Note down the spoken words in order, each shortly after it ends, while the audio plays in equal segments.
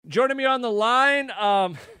Joining me on the line,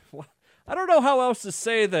 I don't know how else to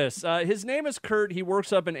say this. His name is Kurt. He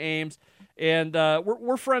works up in Ames, and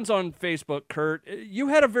we're friends on Facebook, Kurt. You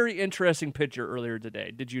had a very interesting picture earlier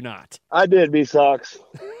today, did you not? I did, B-Sox.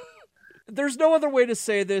 There's no other way to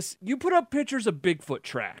say this. You put up pictures of Bigfoot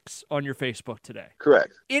tracks on your Facebook today.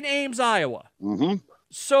 Correct. In Ames, Iowa. Mm-hmm.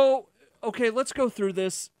 So, okay, let's go through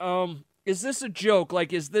this. Is this a joke?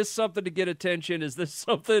 Like, is this something to get attention? Is this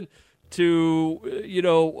something to,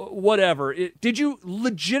 whatever? Did you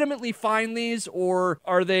legitimately find these, or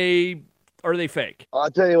are they fake?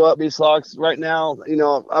 I'll tell you what, B-Sox, right now,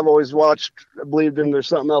 I've always believed in there's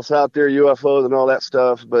something else out there, UFOs and all that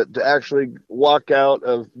stuff, but to actually walk out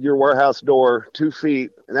of your warehouse door 2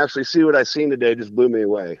 feet and actually see what I seen today just blew me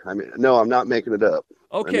away. I mean, no, I'm not making it up.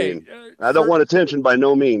 Okay. I don't want attention by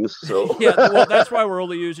no means. So yeah, well, that's why we're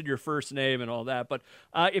only using your first name and all that. But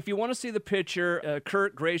if you want to see the picture,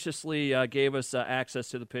 Kurt graciously gave us access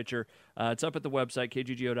to the picture. It's up at the website,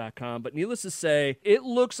 kggo.com. But needless to say, it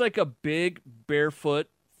looks like a big barefoot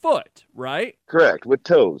foot, right? Correct, with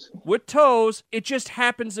toes. With toes. It just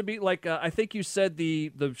happens to be like, I think you said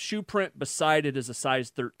the shoe print beside it is a size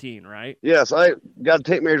 13, right? Yes, I got a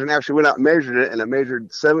tape measure and actually went out and measured it, and it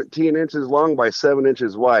measured 17 inches long by 7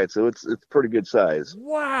 inches wide, so it's pretty good size.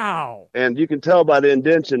 Wow. And you can tell by the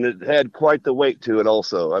indention it had quite the weight to it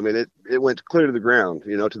also. I mean, it went clear to the ground,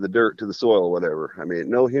 to the dirt, to the soil, whatever. I mean,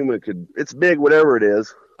 no human could, it's big, whatever it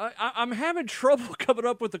is. I'm having trouble coming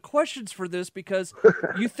up with the questions for this because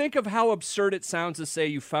you think of how absurd it sounds to say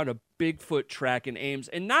you found a Bigfoot track in Ames,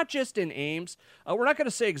 and not just in Ames. We're not going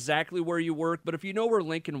to say exactly where you work, but if you know where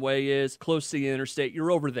Lincoln Way is, close to the interstate, you're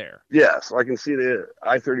over there. Yes, I can see the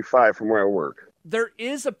I-35 from where I work. There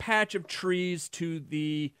is a patch of trees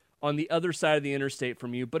on the other side of the interstate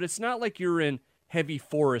from you, but it's not like you're in heavy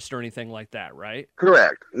forest or anything like that, right?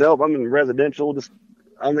 Correct. Nope, I'm in residential, just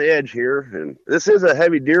on the edge here, and this is a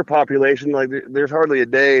heavy deer population. Like there's hardly a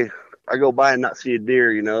day I go by and not see a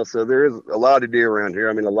deer, so there is a lot of deer around here.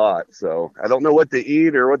 I mean, a lot. So I don't know what they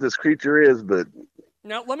eat or what this creature is, but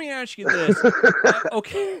now let me ask you this.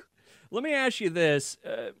 Okay, let me ask you this.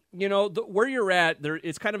 Where you're at,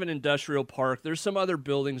 it's kind of an industrial park. There's some other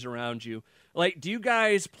buildings around you. Like, do you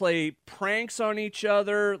guys play pranks on each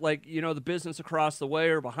other? Like, the business across the way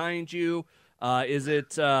or behind you? Is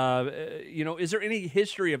it, is there any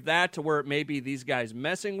history of that to where it may be these guys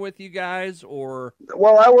messing with you guys, or?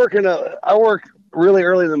 Well, I work really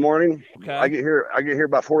early in the morning. Okay. I get here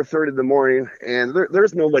about 4:30 in the morning, and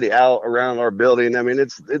there's nobody out around our building. I mean,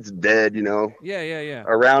 it's dead, Yeah.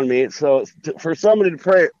 around me. So for somebody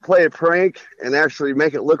to play a prank and actually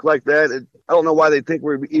make it look like that, I don't know why they think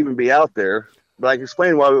we'd even be out there, but I can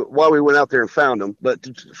explain why we went out there and found them. But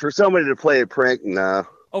for somebody to play a prank, nah.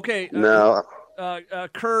 Okay. No.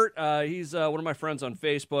 Kurt, he's one of my friends on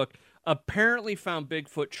Facebook, apparently found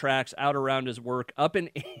Bigfoot tracks out around his work up in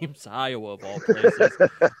Ames, Iowa, of all places.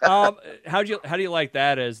 How do you like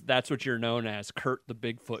that as that's what you're known as, Kurt the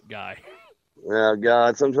Bigfoot guy? Oh,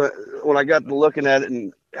 God. Sometimes when I got to looking at it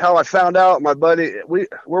and how I found out, my buddy, where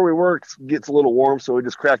we work gets a little warm, so we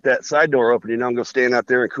just cracked that side door open, and go stand out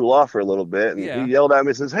there and cool off for a little bit. And He yelled at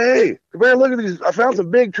me and says, "Hey, come here, look at these. I found some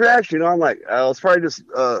big tracks." I'm like, it's probably just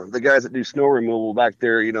the guys that do snow removal back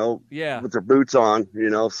there, with their boots on,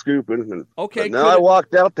 scooping. And, okay. Now I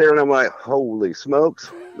walked out there and I'm like, holy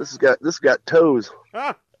smokes, this has got toes.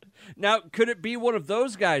 Now, could it be one of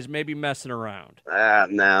those guys maybe messing around?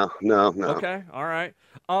 No. Okay, all right.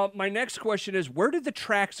 My next question is, where did the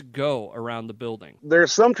tracks go around the building?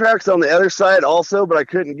 There's some tracks on the other side also, but I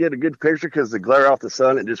couldn't get a good picture because the glare off the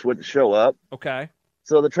sun, it just wouldn't show up. Okay.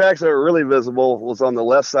 So the tracks that were really visible was on the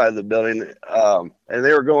left side of the building, and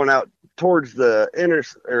they were going out towards the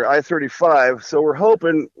I-35. So we're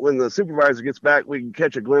hoping when the supervisor gets back, we can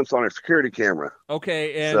catch a glimpse on our security camera.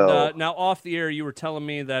 Okay, and now off the air, you were telling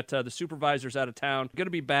me that the supervisor's out of town, going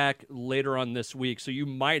to be back later on this week, so you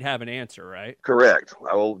might have an answer, right? Correct.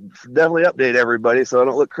 I will definitely update everybody so I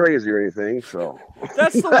don't look crazy or anything. So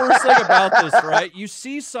that's the worst thing about this, right? You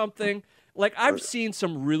see something. Like, I've seen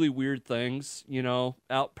some really weird things,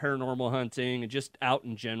 out paranormal hunting and just out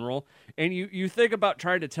in general. And you think about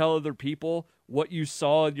trying to tell other people what you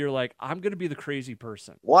saw, and you're like, I'm going to be the crazy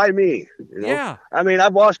person. Why me? Yeah. I mean,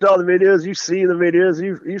 I've watched all the videos. You see the videos.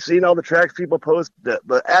 You've seen all the tracks people post.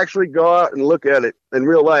 But actually go out and look at it in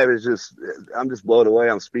real life I'm just blown away.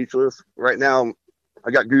 I'm speechless. Right now,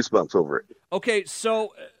 I got goosebumps over it. Okay,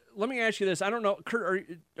 so let me ask you this. I don't know, Kurt,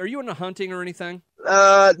 are you into hunting or anything?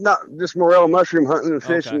 Not just morel mushroom hunting and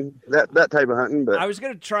fishing, that type of hunting. But I was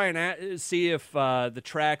going to try and see if the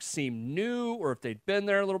tracks seemed new or if they'd been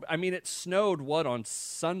there a little bit. I mean, it snowed, on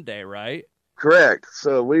Sunday, right? Correct.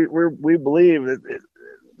 So we believe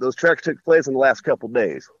those tracks took place in the last couple of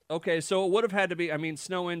days. Okay, so it would have had to be, I mean,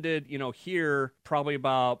 snow ended, here probably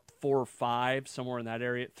about 4 or 5, somewhere in that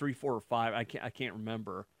area, 3, 4, or 5. I can't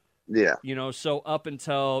remember. Yeah. So up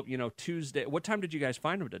until, Tuesday. What time did you guys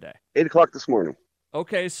find them today? 8:00 this morning.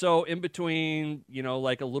 Okay, so in between,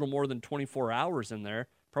 like a little more than 24 hours in there,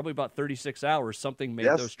 probably about 36 hours, something made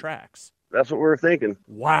those tracks. That's what we were thinking.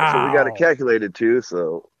 Wow. That's what we got it calculated to,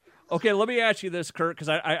 so. Okay, let me ask you this, Kurt, because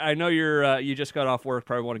I know you just got off work,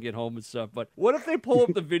 probably want to get home and stuff, but what if they pull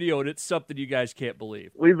up the video and it's something you guys can't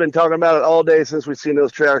believe? We've been talking about it all day since we've seen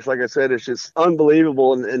those tracks. Like I said, it's just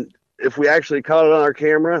unbelievable, and if we actually caught it on our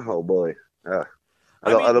camera, oh boy. I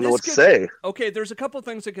don't know what to say. Okay, there's a couple of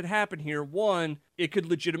things that could happen here. One, it could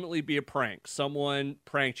legitimately be a prank. Someone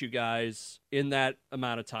pranked you guys in that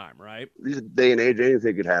amount of time, right? These day and age,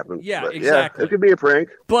 anything could happen. Yeah, exactly. Yeah, it could be a prank.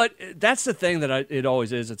 But that's the thing that it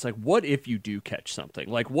always is. It's like, what if you do catch something?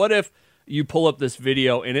 Like, what if you pull up this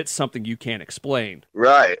video and it's something you can't explain?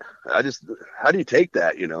 Right. How do you take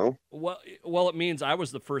that, Well, it means I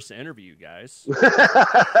was the first to interview you guys.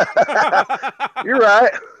 You're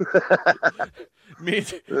right.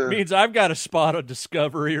 means I've got a spot on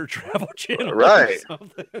Discovery or Travel Channel, right? Or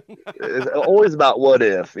something. It's always about what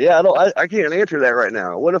if. Yeah, I can't answer that right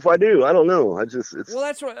now. What if I do? I don't know. Well,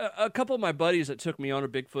 that's what a couple of my buddies that took me on a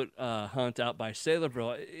Bigfoot hunt out by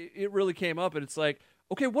Saylorville. It really came up, and it's like,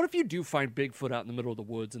 okay, what if you do find Bigfoot out in the middle of the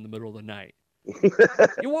woods in the middle of the night?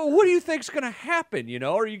 What do you think's going to happen?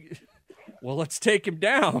 Well, let's take him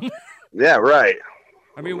down. Yeah, right.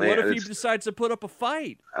 I mean, what if he decides to put up a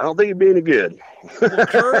fight? I don't think it'd be any good. Well,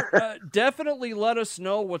 Kurt, definitely let us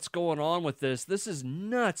know what's going on with this. This is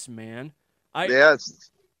nuts, man.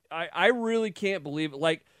 I really can't believe it.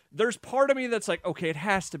 Like, there's part of me that's like, okay, it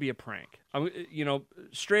has to be a prank.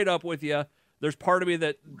 Straight up with you. There's part of me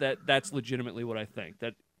that's legitimately what I think,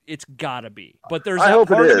 that it's gotta be. But there's that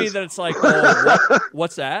part of me that it's like, oh,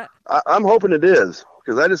 what's that? I'm hoping it is.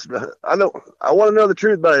 Because I want to know the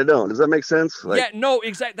truth, but I don't. Does that make sense? Yeah, no,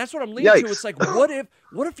 exactly. That's what I'm leading to. It's like, what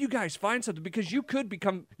if you guys find something? Because you could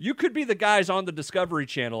be the guys on the Discovery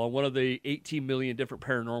Channel on one of the 18 million different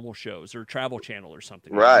paranormal shows or Travel Channel or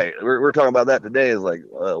something. Right. We're talking about that today. Is like,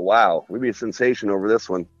 wow, we'd be a sensation over this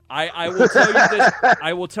one. I will tell you this.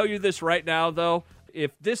 I will tell you this right now, though.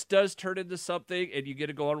 If this does turn into something and you get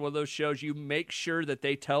to go on one of those shows, you make sure that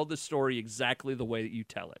they tell the story exactly the way that you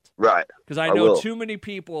tell it. Right. Because I know too many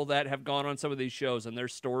people that have gone on some of these shows and their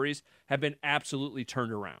stories have been absolutely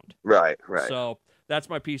turned around. Right. So that's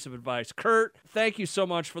my piece of advice. Kurt, thank you so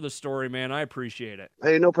much for the story, man. I appreciate it.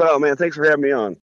 Hey, no problem, man. Thanks for having me on.